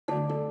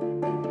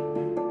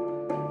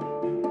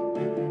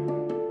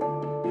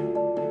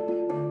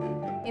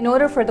In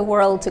order for the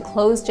world to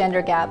close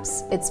gender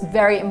gaps, it's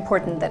very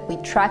important that we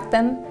track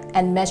them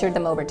and measure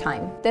them over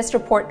time. This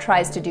report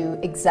tries to do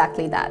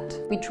exactly that.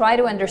 We try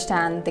to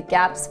understand the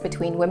gaps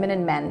between women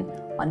and men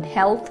on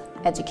health,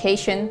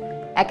 education,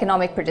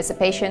 economic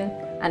participation,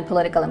 and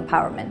political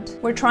empowerment.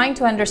 We're trying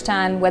to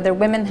understand whether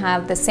women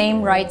have the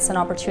same rights and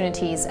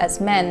opportunities as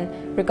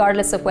men,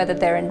 regardless of whether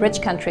they're in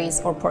rich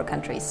countries or poor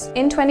countries.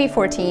 In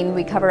 2014,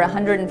 we cover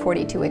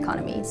 142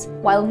 economies.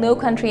 While no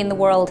country in the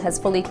world has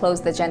fully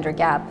closed the gender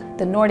gap,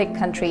 the Nordic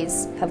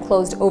countries have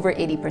closed over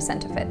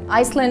 80% of it.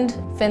 Iceland,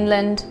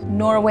 Finland,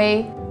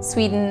 Norway,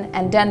 Sweden,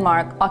 and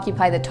Denmark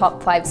occupy the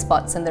top 5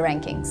 spots in the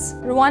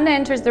rankings. Rwanda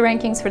enters the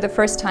rankings for the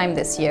first time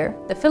this year.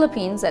 The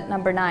Philippines, at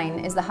number 9,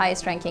 is the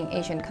highest ranking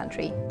Asian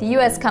country. The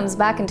US comes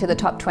back into the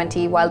top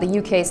 20, while the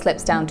UK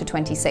slips down to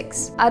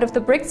 26. Out of the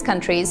BRICS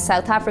countries,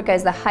 South Africa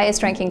is the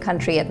highest ranking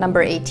country at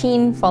number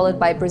 18, followed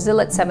by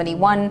Brazil at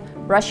 71,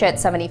 Russia at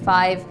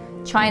 75,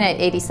 China at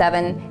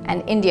 87,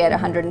 and India at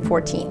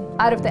 114.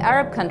 Out of the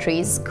Arab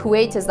countries,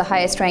 Kuwait is the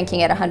highest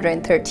ranking at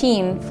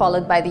 113,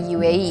 followed by the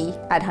UAE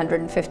at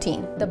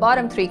 115. The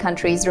bottom 3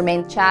 countries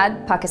remain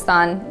Chad,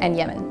 Pakistan, and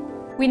Yemen.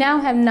 We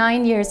now have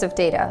 9 years of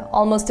data,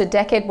 almost a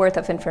decade worth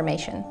of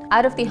information.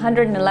 Out of the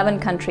 111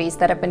 countries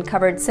that have been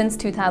covered since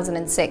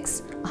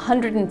 2006,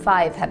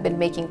 105 have been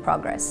making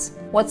progress.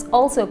 What's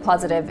also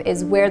positive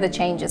is where the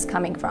change is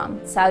coming from.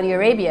 Saudi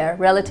Arabia,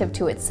 relative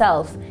to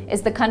itself,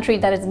 is the country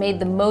that has made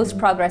the most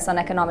progress on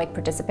economic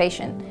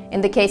participation.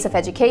 In the case of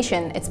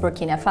education, it's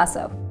Burkina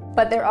Faso.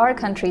 But there are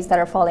countries that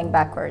are falling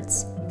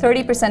backwards.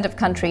 30% of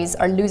countries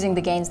are losing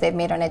the gains they've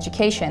made on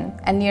education,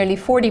 and nearly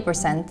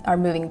 40% are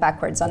moving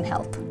backwards on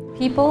health.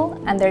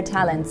 People and their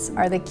talents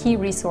are the key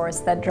resource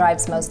that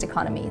drives most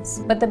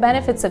economies. But the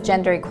benefits of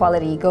gender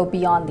equality go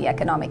beyond the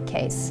economic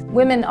case.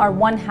 Women are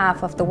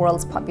 1/2 of the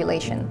world's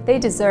population. They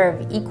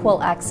deserve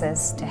equal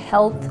access to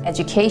health,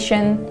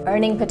 education,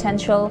 earning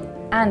potential,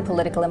 and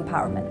political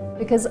empowerment.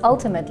 Because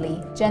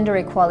ultimately, gender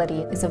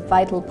equality is a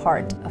vital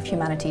part of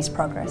humanity's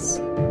progress.